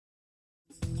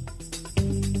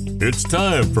It's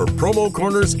time for Promo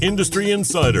Corner's Industry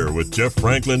Insider with Jeff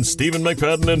Franklin, Stephen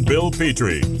McFadden, and Bill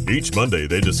Petrie. Each Monday,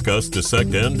 they discuss,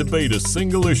 dissect, and debate a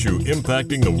single issue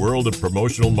impacting the world of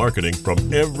promotional marketing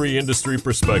from every industry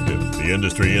perspective. The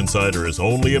Industry Insider is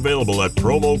only available at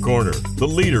Promo Corner, the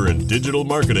leader in digital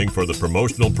marketing for the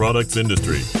promotional products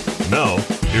industry. Now,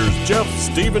 here's Jeff,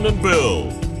 Stephen, and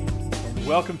Bill.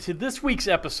 Welcome to this week's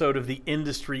episode of the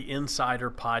Industry Insider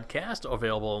Podcast,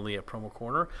 available only at Promo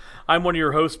Corner. I'm one of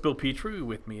your hosts, Bill Petrie.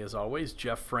 With me, as always,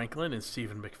 Jeff Franklin and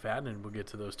Stephen McFadden, and we'll get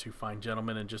to those two fine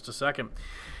gentlemen in just a second.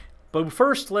 But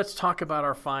first, let's talk about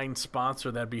our fine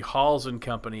sponsor, that'd be Halls &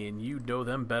 Company, and you know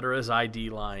them better as ID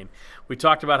Line. We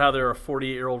talked about how they're a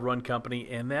 48-year-old run company,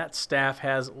 and that staff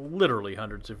has literally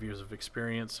hundreds of years of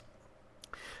experience.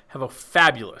 Have a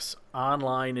fabulous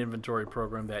online inventory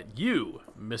program that you,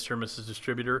 Mr. and Mrs.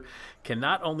 Distributor, can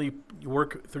not only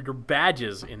work through your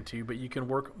badges into, but you can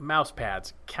work mouse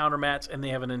pads, counter mats, and they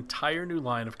have an entire new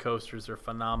line of coasters. They're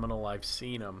phenomenal. I've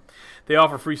seen them. They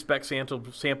offer free spec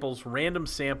samples, random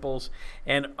samples,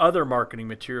 and other marketing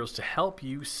materials to help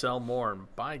you sell more.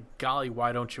 And by golly,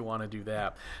 why don't you want to do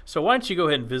that? So why don't you go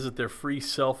ahead and visit their free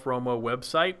self-promo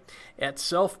website at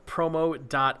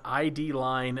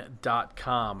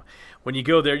selfpromo.idline.com. When you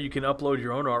go there, you can upload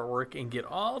your own artwork and get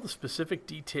all the specific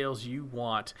details you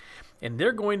want. And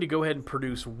they're going to go ahead and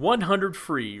produce 100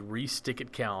 free Restick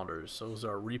It calendars. Those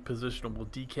are repositionable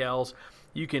decals.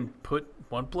 You can put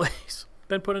one place,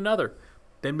 then put another,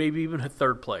 then maybe even a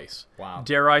third place. Wow.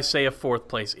 Dare I say a fourth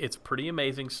place. It's pretty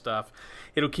amazing stuff.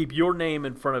 It'll keep your name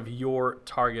in front of your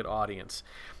target audience.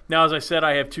 Now, as I said,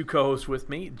 I have two co-hosts with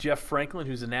me. Jeff Franklin,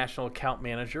 who's a national account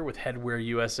manager with Headwear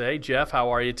USA. Jeff, how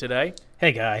are you today?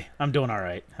 Hey, Guy. I'm doing all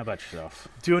right. How about yourself?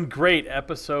 Doing great.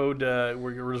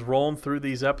 We're just rolling through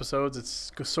these episodes.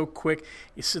 It's so quick.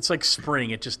 It's like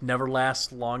spring. It just never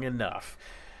lasts long enough.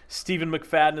 Stephen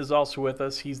McFadden is also with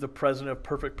us. He's the president of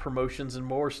Perfect Promotions and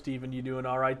More. Stephen, you doing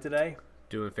all right today?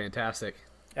 Doing fantastic.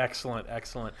 Excellent,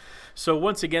 excellent. So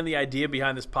once again, the idea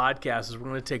behind this podcast is we're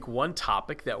going to take one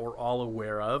topic that we're all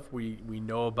aware of. We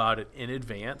know about it in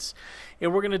advance,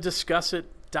 and we're going to discuss it,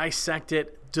 dissect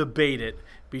it, debate it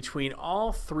between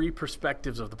all three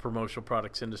perspectives of the promotional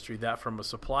products industry. That from a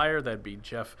supplier, that'd be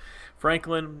Jeff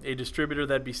Franklin, a distributor,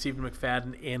 that'd be Stephen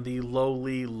McFadden, and the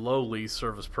lowly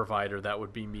service provider, that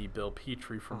would be me, Bill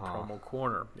Petrie from Promo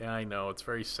Corner. Yeah, I know, it's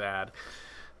very sad.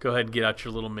 Go ahead and get out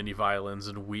your little mini violins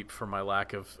and weep for my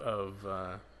lack of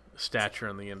stature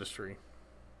in the industry.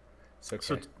 It's okay.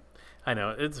 So, I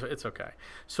know, it's okay.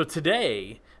 So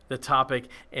today, the topic,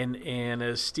 and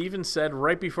as Stephen said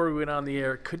right before we went on the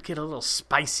air, it could get a little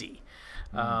spicy.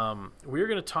 We're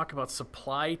going to talk about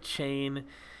supply chain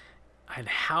and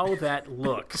how that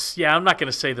looks. Yeah, I'm not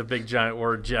going to say the big giant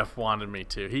word Jeff wanted me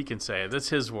to. He can say it. That's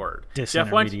his word.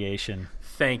 Disintermediation.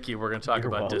 Thank you. We're going to talk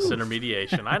about welcome.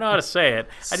 disintermediation. I know how to say it.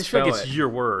 I just feel like it's your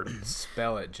word.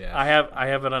 Spell it, Jeff. I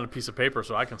have it on a piece of paper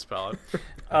so I can spell it.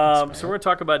 So we're going to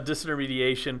talk about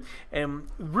disintermediation. And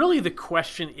really the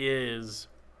question is,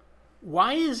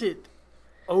 why is it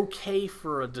okay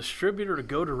for a distributor to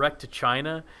go direct to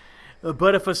China,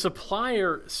 but if a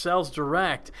supplier sells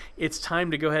direct, it's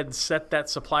time to go ahead and set that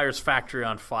supplier's factory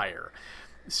on fire?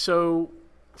 So,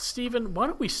 Stephen, why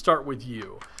don't we start with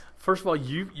you? First of all,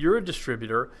 you're a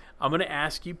distributor. I'm going to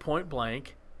ask you point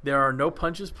blank. There are no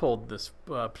punches pulled in this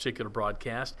particular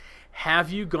broadcast.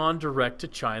 Have you gone direct to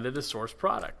China to source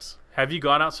products? Have you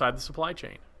gone outside the supply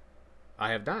chain? I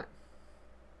have not.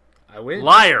 I win.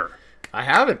 Liar. I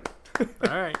haven't. All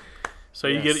right. So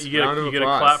Yes, you get round of a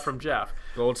applause. clap from Jeff.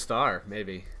 Gold star,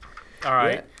 maybe. All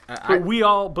right.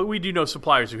 Yeah, But we do know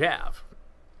suppliers who have.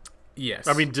 Yes.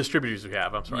 I mean distributors who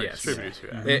have. I'm sorry. Yes. Distributors who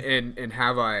have. And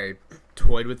have I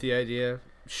toyed with the idea?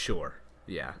 Sure.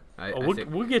 Yeah.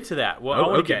 We'll get to that.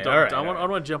 Well, Oh, okay. All right. I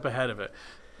want to jump ahead of it.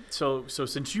 So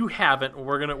since you haven't,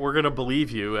 we're gonna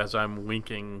believe you as I'm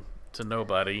winking to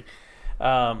nobody. No,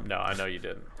 I know you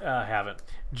didn't. Haven't.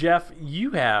 Jeff,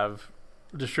 you have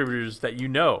distributors that you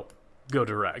know go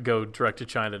direct to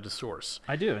China to source.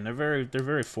 I do, and they're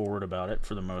very forward about it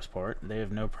for the most part. They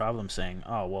have no problem saying,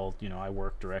 "Oh, well, I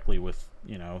work directly with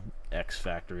X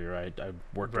factory, or I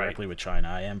work directly with China.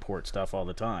 I import stuff all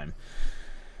the time."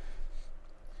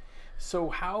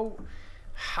 So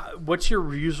what's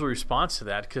your usual response to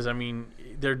that? Because I mean,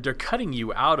 they're cutting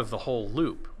you out of the whole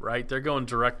loop, right? They're going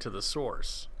direct to the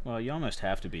source. Well, you almost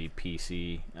have to be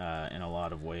PC in a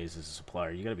lot of ways as a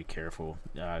supplier. You got to be careful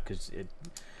because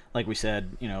like we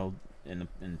said, in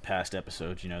past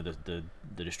episodes, the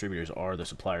distributors are the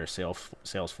supplier's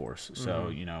sales force.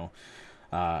 So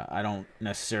I don't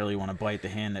necessarily want to bite the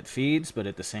hand that feeds, but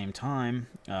at the same time,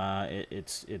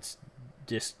 it's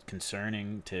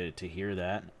disconcerting to hear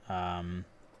that.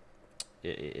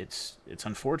 It's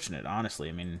unfortunate, honestly.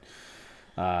 I mean,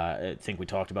 I think we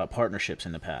talked about partnerships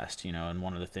in the past, and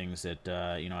one of the things that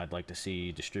I'd like to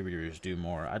see distributors do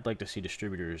more. I'd like to see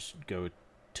distributors go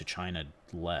to China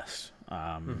less.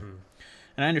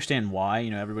 And I understand why.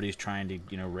 Everybody's trying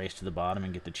to race to the bottom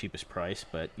and get the cheapest price,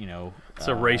 but it's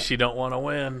a race you don't want to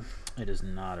win. It is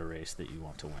not a race that you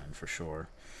want to win, for sure.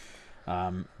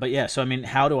 But yeah, so I mean,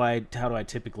 how do I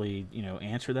typically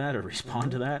answer that or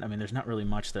respond to that? I mean, there's not really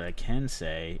much that I can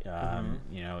say,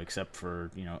 except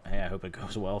for hey, I hope it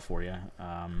goes well for you.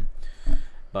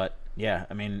 But yeah,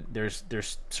 I mean, there's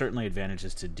certainly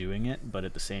advantages to doing it, but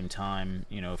at the same time,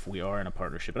 if we are in a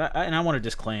partnership, and I want to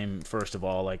disclaim first of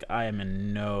all, like, I am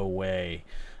in no way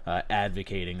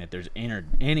advocating that there's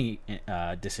any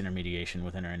disintermediation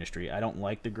within our industry. I don't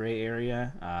like the gray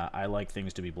area. I like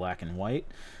things to be black and white.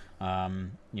 I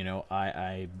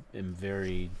am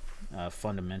very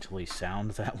fundamentally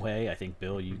sound that way. I think,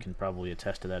 Bill, you can probably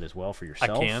attest to that as well for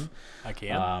yourself. I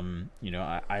can.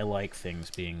 I like things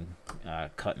being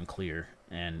cut and clear,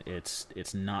 and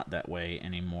it's not that way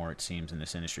anymore, it seems, in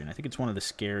this industry. And I think it's one of the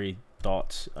scary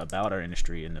thoughts about our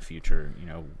industry in the future.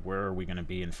 Where are we going to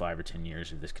be in 5 or 10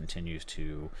 years if this continues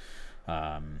to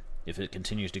if it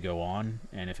continues to go on,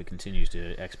 and if it continues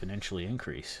to exponentially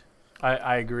increase?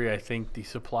 I agree. I think the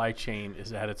supply chain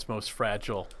is at its most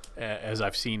fragile, as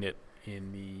I've seen it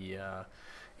in the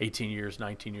 18 years,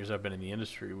 19 years I've been in the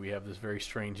industry. We have this very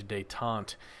strange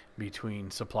détente between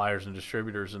suppliers and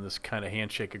distributors in this kind of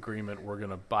handshake agreement. We're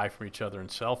going to buy from each other and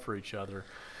sell for each other.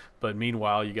 But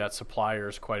meanwhile, you got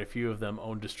suppliers, quite a few of them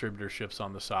own distributorships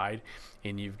on the side,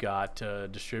 and you've got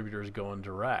distributors going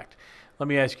direct. Let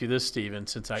me ask you this, Stephen,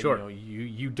 since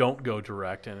you don't go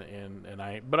direct,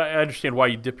 but I understand why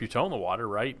you dip your toe in the water,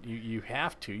 right? You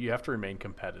have to remain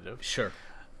competitive. Sure.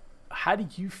 How do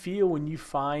you feel when you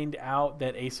find out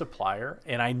that a supplier,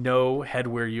 and I know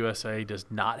Headwear USA does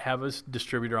not have a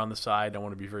distributor on the side. I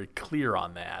want to be very clear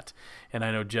on that. And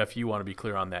I know, Jeff, you want to be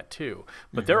clear on that too.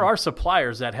 But there are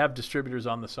suppliers that have distributors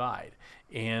on the side.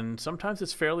 And sometimes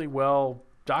it's fairly well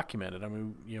documented. I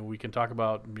mean, we can talk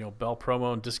about, Bell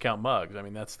Promo and Discount Mugs. I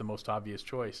mean, that's the most obvious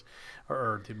choice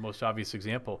or the most obvious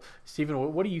example.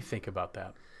 Stephen, what do you think about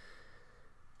that?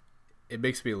 It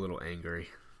makes me a little angry.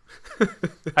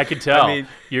 I can tell. I mean,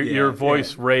 your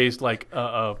voice raised like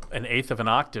an eighth of an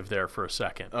octave there for a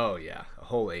second. Oh yeah, a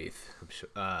whole eighth. I'm sure.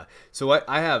 So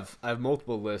I have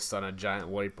multiple lists on a giant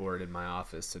whiteboard in my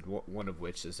office, and one of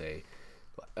which is a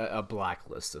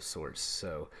blacklist of sorts.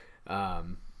 So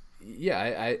I'm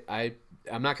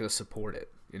not going to support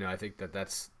it. I think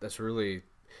that's really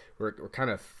we're kind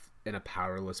of in a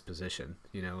powerless position.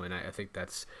 And I think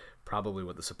that's probably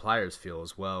what the suppliers feel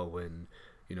as well when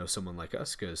someone like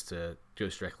us goes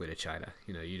directly to China.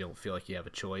 You don't feel like you have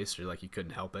a choice or like you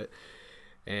couldn't help it.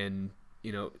 And,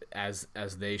 as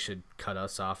they should cut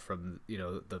us off from,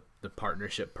 the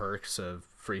partnership perks of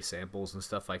free samples and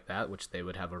stuff like that, which they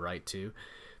would have a right to.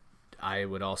 I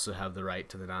would also have the right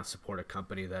to not support a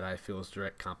company that I feel is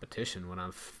direct competition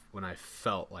when I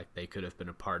felt like they could have been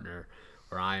a partner,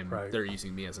 or they're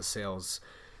using me as a sales,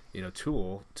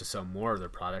 tool to sell more of their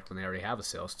product when they already have a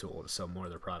sales tool to sell more of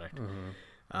their product. Mm-hmm.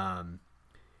 I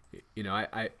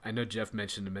know Jeff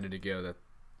mentioned a minute ago that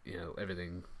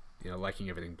everything, liking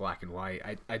everything black and white.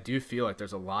 I do feel like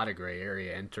there's a lot of gray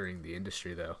area entering the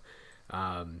industry though.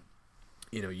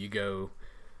 You go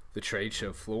the trade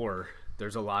show floor,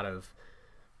 there's a lot of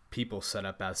people set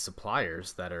up as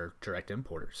suppliers that are direct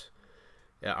importers.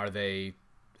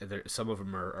 Some of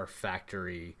them are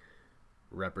factory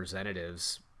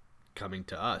representatives coming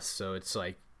to us, so it's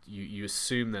like you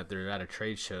assume that they're at a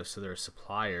trade show, so they're a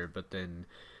supplier, but then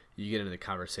you get into the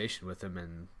conversation with them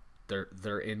and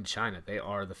they're in China. They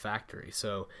are the factory.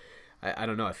 So I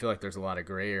don't know. I feel like there's a lot of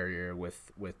gray area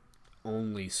with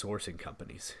only sourcing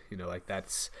companies. Like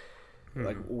that's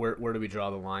like where do we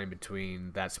draw the line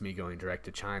between that's me going direct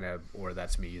to China or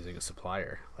that's me using a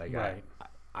supplier? Like right.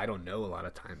 I don't know a lot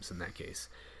of times in that case.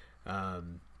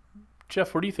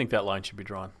 Jeff, where do you think that line should be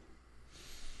drawn?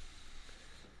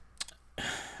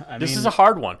 This is a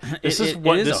hard one. This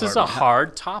is a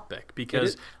hard topic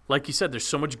because, like you said, there's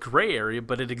so much gray area,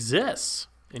 but it exists,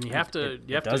 and you have to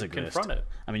confront it.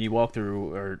 I mean, you walk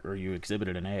through or you exhibit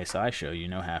at an ASI show,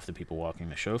 half the people walking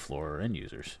the show floor are end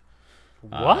users.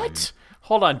 What?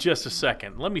 Hold on, just a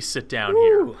second. Let me sit down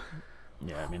here.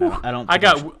 Yeah, I mean, I don't.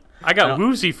 I got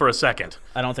woozy for a second.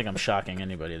 I don't think I'm shocking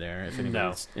anybody there. If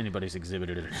anybody's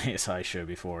exhibited at an ASI show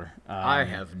before, I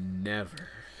have never.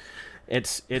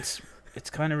 It's it's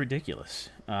kind of ridiculous.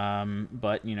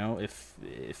 But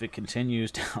if it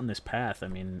continues down this path, I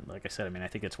mean, like I said, I mean, I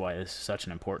think it's why it's such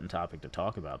an important topic to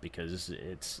talk about, because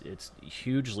it's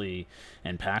hugely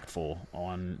impactful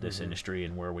on this industry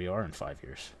and where we are in 5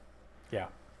 years. Yeah.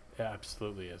 Yeah,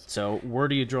 absolutely is. So where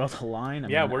do you draw the line?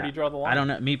 Where do you draw the line? I don't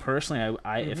know. Me personally,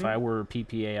 if I were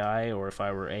PPAI or if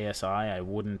I were ASI, I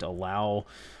wouldn't allow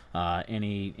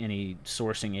any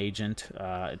sourcing agent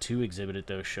to exhibit at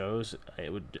those shows.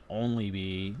 It would only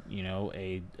be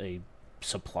a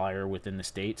supplier within the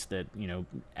states that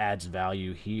adds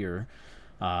value here.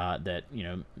 That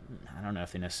I don't know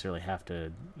if they necessarily have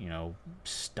to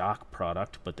stock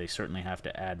product, but they certainly have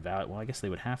to add value. Well, I guess they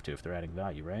would have to if they're adding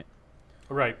value, right?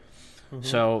 Right.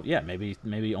 So yeah,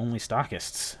 maybe only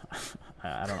stockists.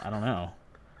 I don't know.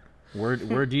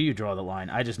 Where do you draw the line?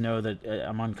 I just know that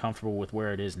I'm uncomfortable with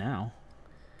where it is now.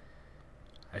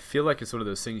 I feel like it's one of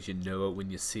those things, you know it when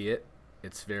you see it.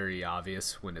 It's very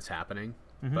obvious when it's happening,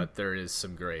 but there is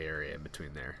some gray area in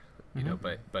between there. You know,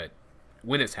 but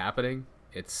when it's happening,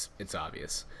 it's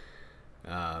obvious.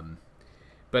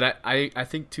 But I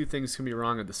think two things can be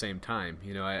wrong at the same time.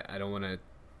 I don't want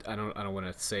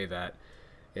to say that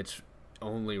it's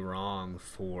only wrong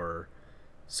for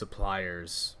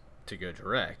suppliers to go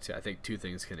direct. I think two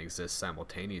things can exist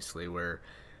simultaneously, where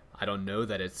I don't know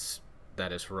that is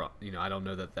wrong. I don't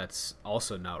know that that's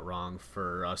also not wrong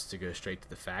for us to go straight to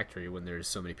the factory when there's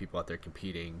so many people out there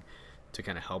competing to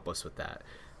kind of help us with that.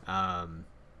 I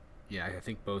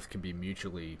think both can be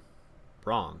mutually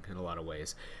wrong in a lot of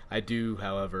ways. I do,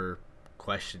 however,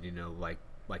 question, like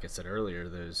I said earlier,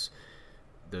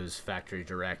 those factory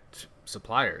direct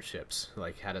supplierships.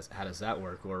 Like how does that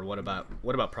work? Or what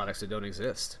about products that don't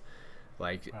exist?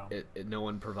 Like no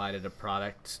one provided a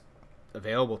product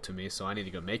available to me, so I need to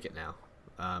go make it now.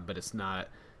 But it's not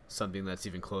something that's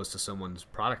even close to someone's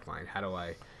product line. How do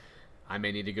I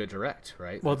may need to go direct,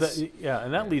 right? Well,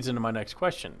 and that leads into my next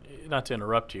question. Not to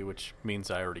interrupt you, which means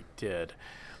I already did,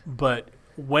 but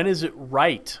when is it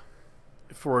right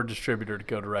for a distributor to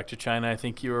go direct to China? I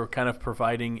think you're kind of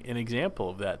providing an example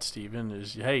of that, Stephen,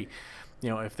 is, hey,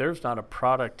 if there's not a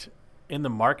product in the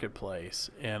marketplace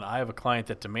and I have a client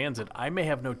that demands it, I may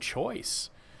have no choice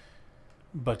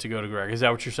but to go to direct. Is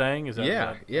that what you're saying? Is that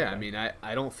yeah. Okay. I mean,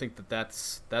 I don't think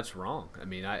that's wrong. I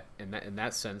mean, in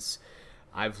that sense,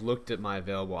 I've looked at my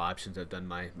available options. I've done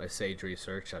my Sage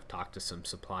research. I've talked to some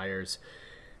suppliers,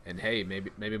 and hey,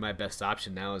 maybe my best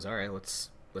option now is, all right, let's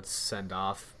send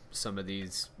off some of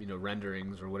these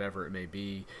renderings or whatever it may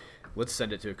be. Let's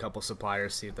send it to a couple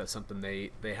suppliers, see if that's something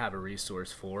they have a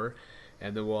resource for,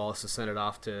 and then we'll also send it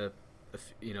off to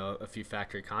a few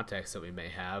factory contacts that we may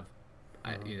have,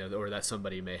 or that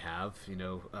somebody may have,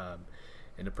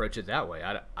 and approach it that way.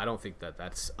 I don't think that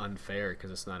that's unfair,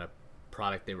 because it's not a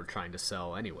product they were trying to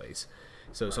sell anyways.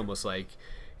 So it's almost like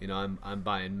I'm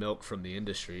buying milk from the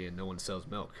industry and no one sells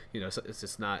milk.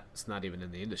 It's not even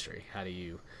in the industry. How do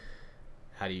you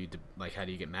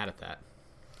get mad at that?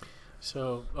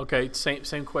 So, okay,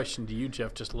 same question to you,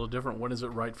 Jeff, just a little different. When is it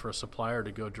right for a supplier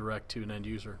to go direct to an end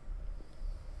user?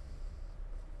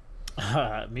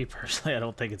 Me personally, I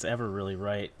don't think it's ever really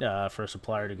right for a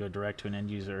supplier to go direct to an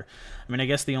end user. I mean, I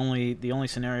guess the only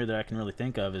scenario that I can really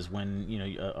think of is when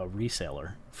a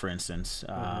reseller, for instance.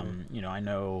 I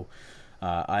know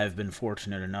I've been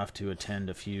fortunate enough to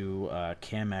attend a few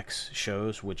CAMEX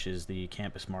shows, which is the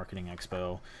Campus Marketing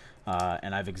Expo.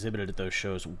 And I've exhibited at those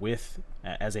shows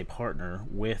as a partner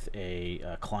with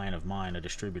a client of mine, a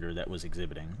distributor that was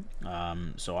exhibiting.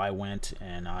 So I went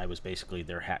and I was basically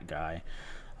their hat guy.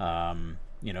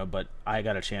 But I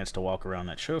got a chance to walk around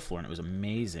that show floor, and it was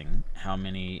amazing how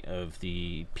many of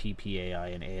the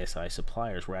PPAI and ASI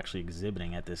suppliers were actually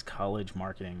exhibiting at this college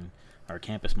marketing or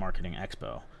campus marketing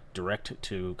expo, direct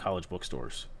to college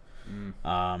bookstores.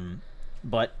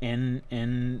 But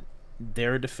in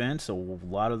their defense, a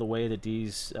lot of the way that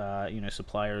these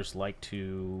suppliers like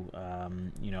to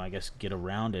I guess get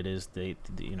around it is they're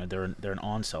an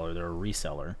on-seller, they're a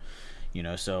reseller,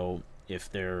 so if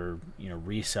they're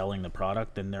reselling the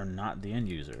product, then they're not the end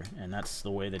user, and that's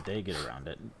the way that they get around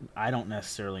it. I don't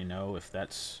necessarily know if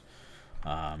that's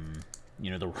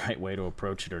the right way to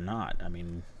approach it or not. I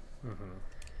mean,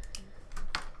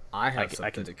 I have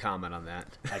something to comment on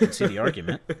that. I can see the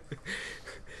argument.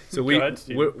 So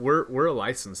we're a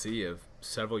licensee of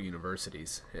several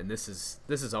universities, and this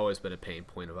has always been a pain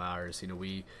point of ours.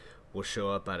 We will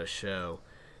show up at a show,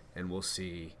 and we'll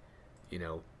see,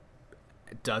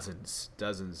 dozens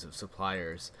of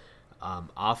suppliers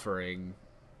offering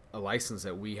a license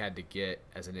that we had to get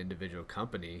as an individual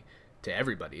company to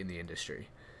everybody in the industry.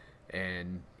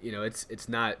 And it's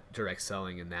not direct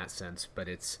selling in that sense, but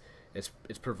it's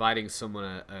it's providing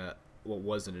someone what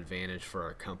was an advantage for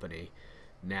our company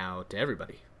now to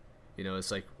everybody.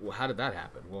 It's like, well, how did that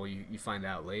happen? Well, you find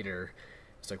out later.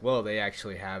 It's like, well, they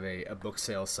actually have a book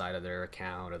sales side of their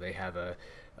account, or they have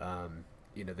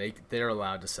they're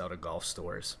allowed to sell to golf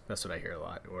stores. That's what I hear a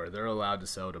lot. Or they're allowed to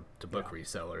sell to book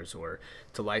resellers, or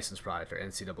to licensed product, or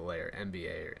NCAA or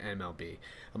NBA or MLB.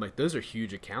 I'm like, those are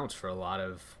huge accounts for a lot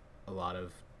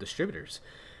of distributors.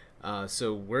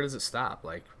 So where does it stop?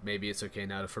 Like, maybe it's okay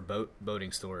now for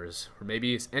boating stores, or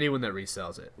maybe it's anyone that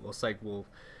resells it. Well, it's like, well,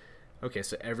 okay,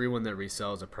 so everyone that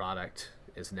resells a product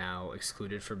is now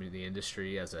excluded from the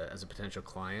industry as a potential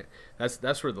client.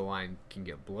 That's where the line can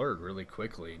get blurred really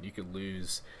quickly, and you could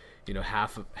lose,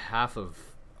 half of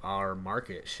our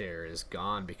market share is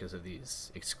gone because of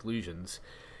these exclusions,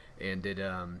 and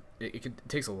it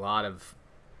takes a lot of,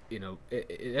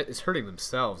 it's hurting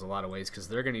themselves a lot of ways, because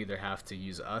they're going to either have to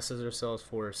use us as their sales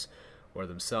force or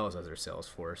themselves as their sales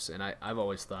force. And I've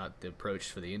always thought the approach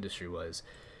for the industry was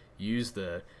use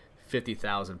the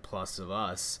 50,000 plus of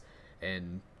us,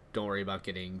 and don't worry about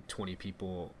getting 20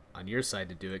 people on your side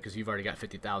to do it, because you've already got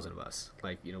 50,000 of us.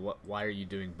 Like, why are you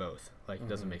doing both? Like, it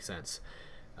doesn't make sense.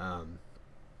 I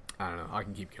don't know. I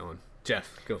can keep going.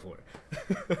 Jeff, go for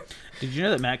it. Did you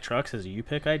know that Mack Trucks has a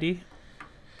UPIC ID?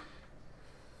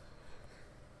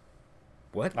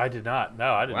 What? I did not.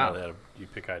 No, I didn't know that. You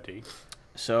pick ID.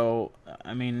 So,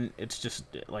 I mean, it's just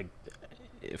like,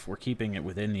 if we're keeping it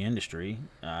within the industry,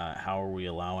 how are we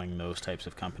allowing those types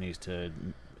of companies to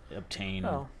obtain?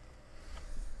 Oh.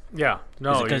 Yeah.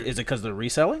 No. Is it because they're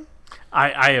reselling?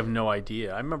 I have no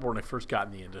idea. I remember when I first got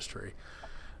in the industry,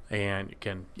 and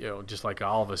again, just like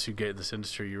all of us who get in this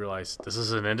industry, you realize this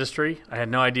is an industry. I had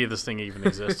no idea this thing even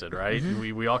existed, right?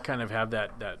 Mm-hmm. We all kind of have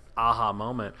that aha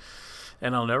moment.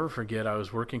 And I'll never forget, I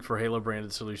was working for Halo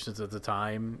Branded Solutions at the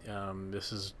time.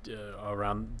 This is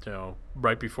around,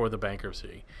 right before the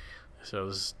bankruptcy. So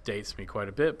this dates me quite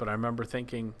a bit. But I remember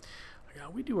thinking,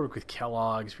 we do work with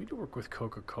Kellogg's, we do work with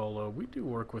Coca-Cola, we do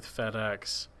work with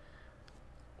FedEx.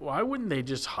 Why wouldn't they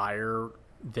just hire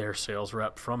their sales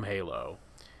rep from Halo,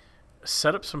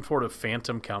 set up some sort of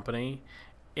phantom company,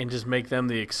 and just make them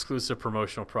the exclusive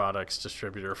promotional products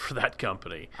distributor for that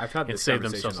company? I've had this and save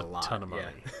conversation themselves a ton of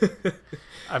money. Yeah.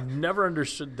 I've never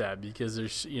understood that, because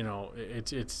there's,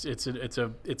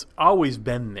 it's always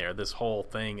been there, this whole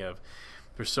thing of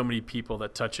there's so many people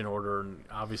that touch an order, and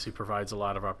obviously provides a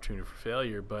lot of opportunity for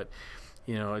failure, but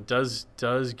it does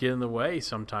get in the way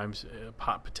sometimes,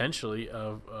 potentially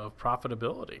of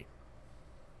profitability.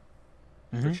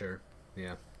 Mm-hmm. For sure.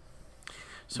 Yeah.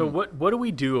 So what do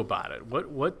we do about it?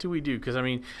 What do we do? Because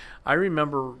I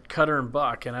remember Cutter and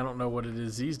Buck, and I don't know what it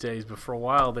is these days, but for a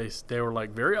while they were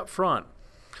like very upfront.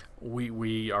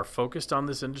 We are focused on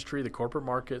this industry, the corporate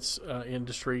markets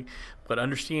industry, but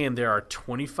understand there are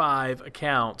 25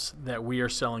 accounts that we are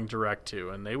selling direct to,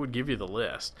 and they would give you the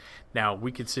list. Now,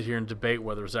 we could sit here and debate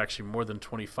whether it's actually more than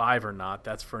 25 or not.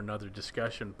 That's for another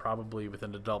discussion, probably with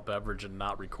an adult beverage and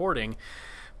not recording.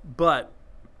 But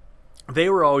they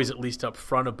were always at least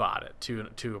upfront about it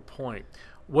to a point.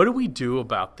 What do we do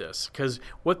about this? Because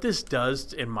what this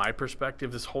does, in my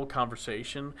perspective, this whole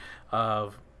conversation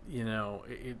of,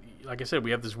 like I said,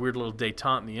 we have this weird little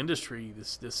detente in the industry,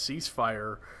 this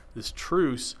ceasefire, this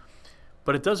truce,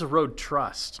 but it does erode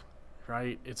trust,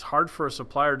 right? It's hard for a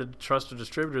supplier to trust a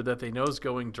distributor that they know is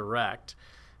going direct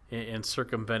and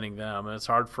circumventing them. And it's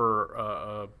hard for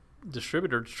a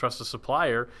distributor to trust a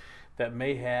supplier that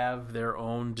may have their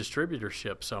own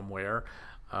distributorship somewhere,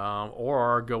 or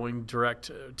are going direct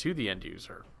to the end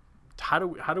user. How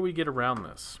do we get around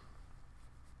this?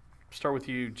 Start with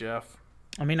you, Jeff.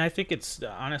 I think it's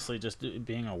honestly just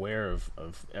being aware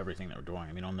of everything that we're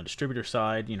doing. On the distributor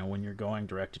side, when you're going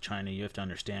direct to China, you have to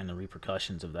understand the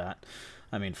repercussions of that.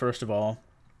 First of all,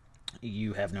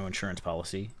 you have no insurance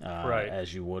policy, right,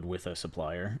 as you would with a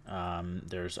supplier.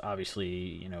 There's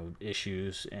obviously,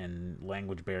 issues and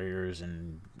language barriers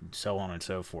and so on and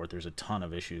so forth. There's a ton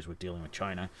of issues with dealing with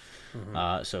China.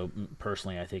 Mm-hmm. So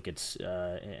personally, I think it's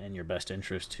in your best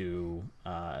interest to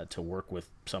work with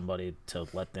somebody to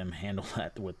let them handle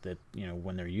that with the,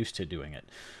 when they're used to doing it.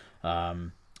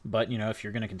 But, if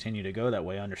you're going to continue to go that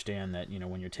way, understand that,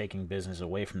 when you're taking business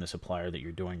away from the supplier that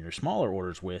you're doing your smaller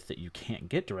orders with that you can't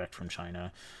get direct from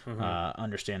China, mm-hmm.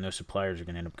 Understand those suppliers are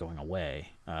going to end up going away.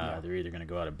 They're either going to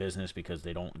go out of business because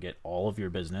they don't get all of your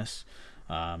business,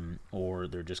 or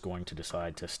they're just going to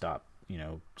decide to stop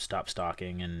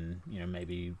stocking and,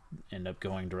 maybe end up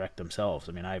going direct themselves.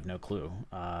 I have no clue.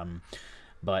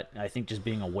 But I think just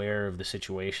being aware of the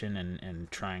situation and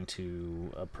trying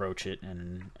to approach it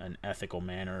in an ethical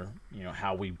manner,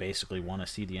 how we basically want to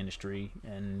see the industry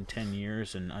in 10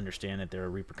 years and understand that there are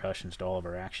repercussions to all of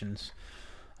our actions.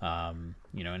 And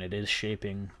it is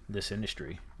shaping this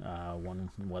industry.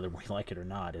 Whether we like it or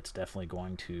not, it's definitely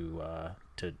going to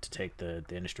take the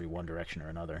industry one direction or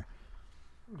another.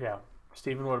 Yeah.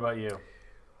 Stephen, what about you?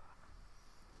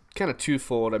 Kind of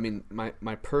twofold. I mean,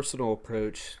 my personal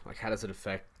approach, like how does it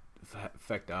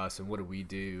affect us, and what do we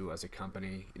do as a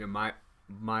company?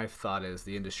 My thought is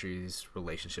the industry is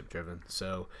relationship driven.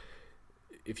 So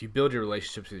if you build your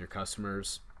relationships with your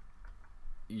customers,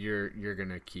 you're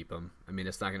gonna keep them. I mean,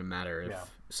 it's not gonna matter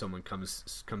if someone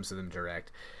comes to them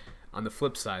direct. On the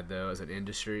flip side, though, as an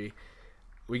industry,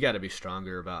 we got to be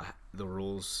stronger about the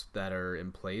rules that are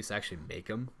in place. Actually, make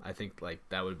them. I think like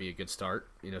that would be a good start.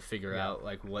 Figure out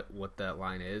like what that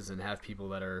line is, and have people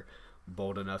that are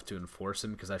bold enough to enforce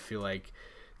them. Because I feel like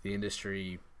the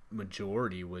industry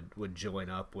majority would join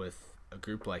up with a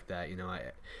group like that.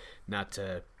 Not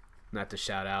to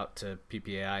shout out to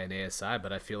PPAI and ASI,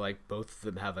 but I feel like both of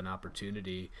them have an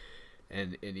opportunity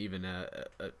and even a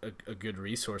good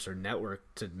resource or network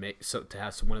to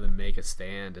have one of them make a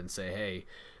stand and say, hey,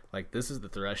 like this is the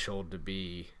threshold to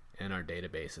be in our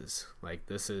databases. Like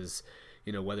this is,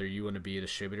 whether you want to be a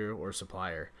distributor or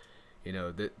supplier,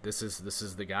 this is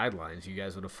the guidelines. You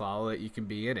guys want to follow it, you can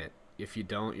be in it. If you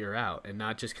don't, you're out, and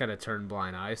not just kind of turn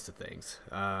blind eyes to things.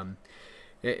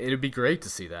 It'd be great to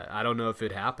see that. I don't know if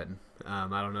it'd happen.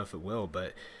 I don't know if it will,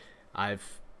 but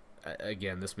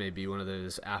again, this may be one of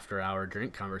those after-hour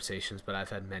drink conversations, but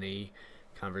I've had many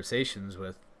conversations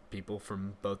with people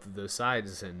from both of those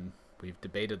sides, and we've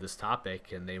debated this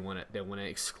topic, and they want to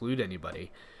exclude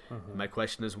anybody. Mm-hmm. My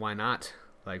question is, why not?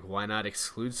 Like, why not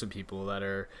exclude some people that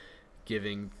are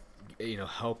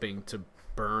helping to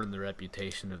burn the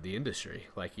reputation of the industry?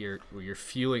 Like you're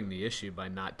fueling the issue by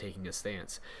not taking a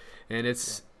stance, and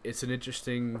it's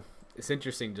interesting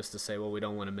just to say, well, we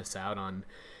don't want to miss out on,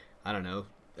 I don't know,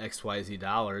 XYZ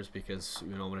dollars because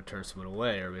we don't want to turn someone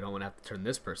away, or we don't want to have to turn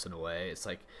this person away. It's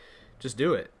like, just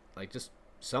do it. Like, just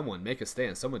someone make a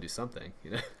stand, someone do something,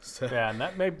 So. Yeah, and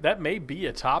that may be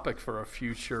a topic for a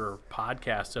future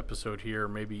podcast episode here.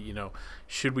 Maybe,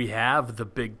 should we have the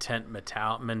big tent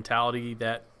mentality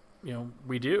that,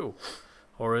 we do,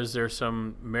 or is there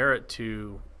some merit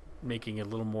to making it a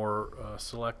little more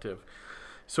selective?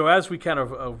 So as we kind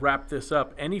of wrap this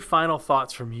up, any final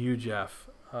thoughts from you, Jeff,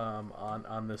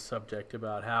 on this subject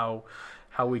about how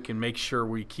we can make sure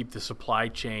we keep the supply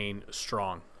chain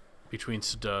strong between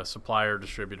supplier,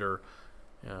 distributor?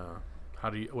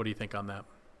 What do you think on that?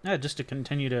 Yeah, just to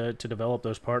continue to develop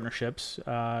those partnerships.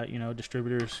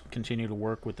 Distributors continue to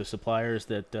work with the suppliers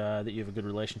that you have a good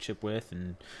relationship with,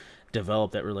 and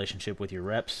develop that relationship with your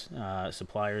reps.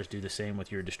 Suppliers do the same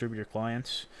with your distributor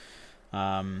clients.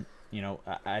 I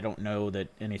don't know that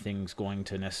anything's going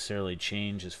to necessarily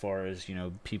change as far as,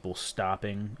 people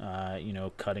stopping,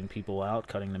 cutting people out,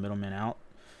 cutting the middlemen out.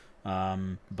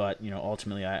 But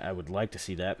ultimately I would like to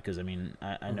see that, because I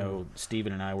know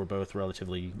Stephen and I were both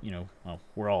relatively,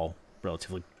 we're all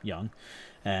relatively young,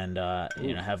 and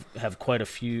have quite a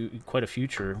future, quite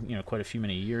a few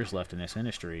many years left in this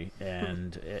industry,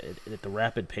 and at the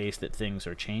rapid pace that things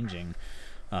are changing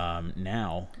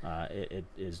now, it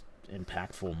is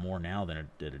impactful more now than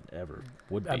it ever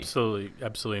would be. Absolutely.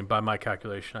 And by my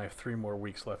calculation, I have 3 more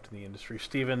weeks left in the industry.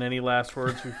 Stephen, any last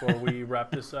words before we wrap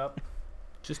this up?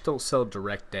 Just don't sell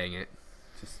direct, dang it.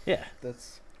 Yeah.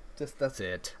 That's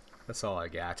it. That's all I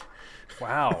got.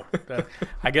 Wow.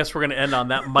 I guess we're going to end on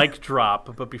that mic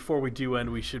drop. But before we do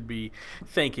end, we should be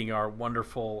thanking our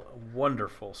wonderful,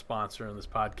 wonderful sponsor in this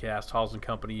podcast, Halls &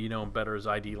 Company. You know them better as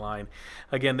ID Line.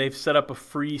 Again, they've set up a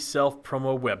free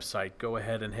self-promo website. Go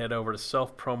ahead and head over to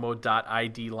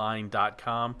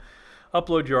selfpromo.idline.com.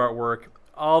 Upload your artwork,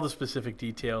 all the specific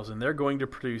details, and they're going to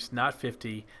produce not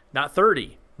 50, not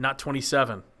 30, not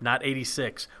 27, not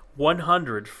 86,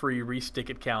 100 free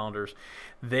Restick-It calendars.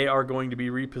 They are going to be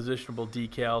repositionable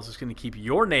decals. It's going to keep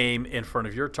your name in front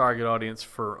of your target audience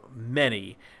for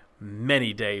many,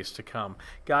 many days to come.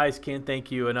 Guys, can't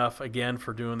thank you enough again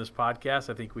for doing this podcast.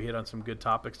 I think we hit on some good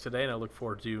topics today, and I look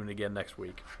forward to doing it again next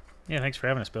week. Yeah, thanks for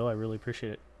having us, Bill. I really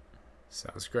appreciate it.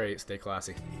 Sounds great. Stay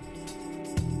classy.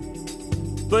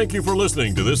 Thank you for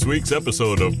listening to this week's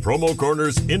episode of Promo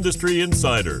Corner's Industry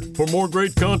Insider. For more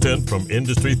great content from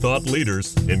industry thought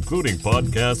leaders, including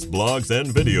podcasts, blogs, and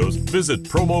videos, visit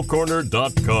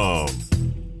promocorner.com.